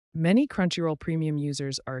Many Crunchyroll Premium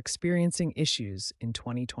users are experiencing issues in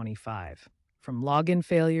 2025. From login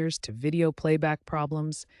failures to video playback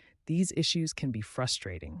problems, these issues can be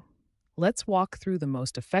frustrating. Let's walk through the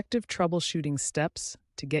most effective troubleshooting steps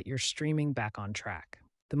to get your streaming back on track.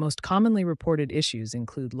 The most commonly reported issues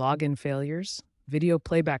include login failures, video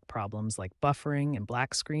playback problems like buffering and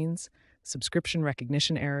black screens, subscription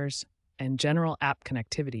recognition errors, and general app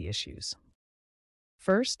connectivity issues.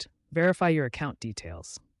 First, verify your account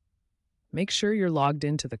details. Make sure you're logged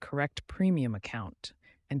into the correct premium account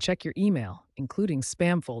and check your email, including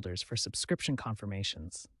spam folders for subscription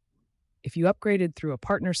confirmations. If you upgraded through a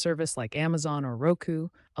partner service like Amazon or Roku,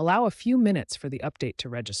 allow a few minutes for the update to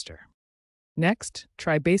register. Next,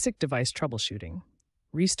 try basic device troubleshooting.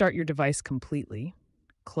 Restart your device completely,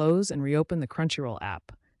 close and reopen the Crunchyroll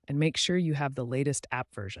app, and make sure you have the latest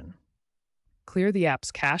app version. Clear the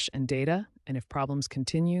app's cache and data, and if problems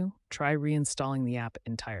continue, try reinstalling the app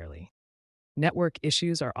entirely. Network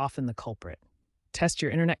issues are often the culprit. Test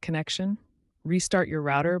your internet connection, restart your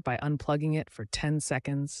router by unplugging it for 10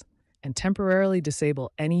 seconds, and temporarily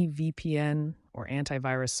disable any VPN or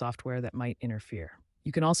antivirus software that might interfere.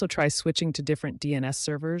 You can also try switching to different DNS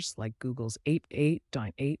servers like Google's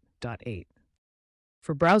 88.8.8.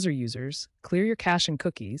 For browser users, clear your cache and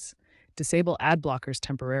cookies, disable ad blockers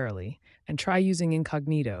temporarily, and try using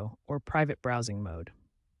incognito or private browsing mode.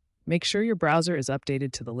 Make sure your browser is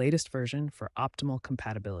updated to the latest version for optimal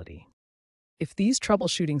compatibility. If these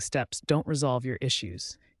troubleshooting steps don't resolve your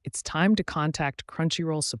issues, it's time to contact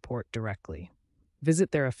Crunchyroll support directly.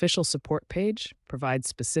 Visit their official support page, provide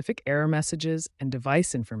specific error messages and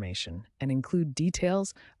device information, and include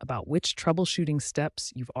details about which troubleshooting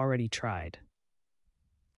steps you've already tried.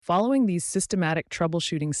 Following these systematic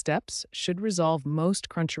troubleshooting steps should resolve most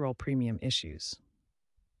Crunchyroll Premium issues.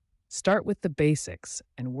 Start with the basics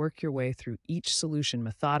and work your way through each solution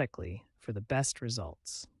methodically for the best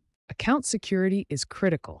results. Account security is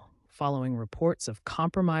critical, following reports of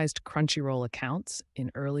compromised Crunchyroll accounts in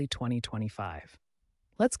early 2025.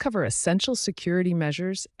 Let's cover essential security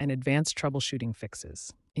measures and advanced troubleshooting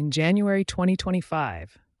fixes. In January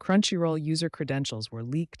 2025, Crunchyroll user credentials were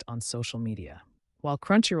leaked on social media. While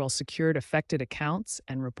Crunchyroll secured affected accounts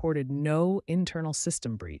and reported no internal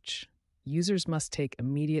system breach, users must take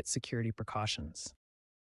immediate security precautions.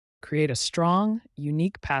 Create a strong,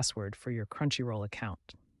 unique password for your Crunchyroll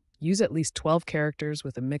account. Use at least 12 characters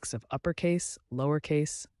with a mix of uppercase,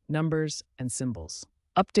 lowercase, numbers, and symbols.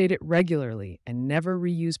 Update it regularly and never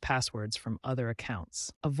reuse passwords from other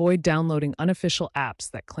accounts. Avoid downloading unofficial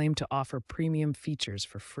apps that claim to offer premium features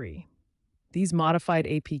for free. These modified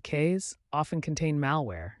APKs often contain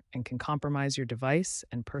malware and can compromise your device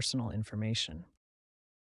and personal information.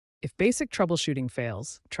 If basic troubleshooting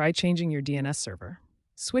fails, try changing your DNS server.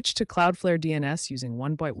 Switch to Cloudflare DNS using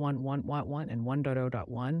 1.1.1.1 and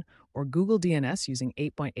 1.0.1 or Google DNS using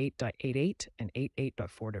 8.8.88 and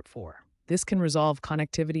 8.8.4.4. This can resolve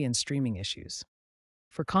connectivity and streaming issues.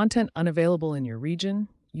 For content unavailable in your region,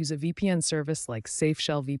 use a VPN service like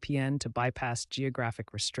SafeShell VPN to bypass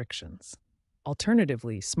geographic restrictions.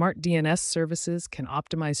 Alternatively, smart DNS services can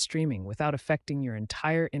optimize streaming without affecting your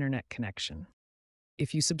entire internet connection.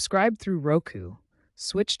 If you subscribe through Roku,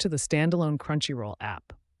 switch to the standalone Crunchyroll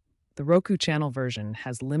app. The Roku channel version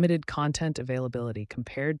has limited content availability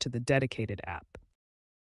compared to the dedicated app.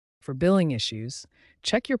 For billing issues,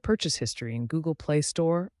 check your purchase history in Google Play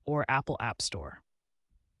Store or Apple App Store.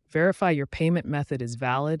 Verify your payment method is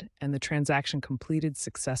valid and the transaction completed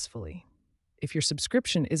successfully. If your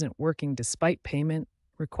subscription isn't working despite payment,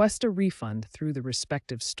 request a refund through the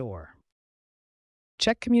respective store.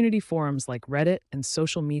 Check community forums like Reddit and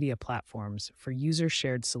social media platforms for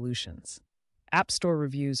user-shared solutions. App Store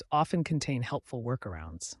reviews often contain helpful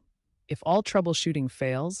workarounds. If all troubleshooting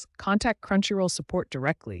fails, contact Crunchyroll support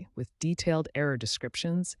directly with detailed error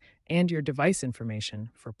descriptions and your device information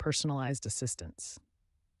for personalized assistance.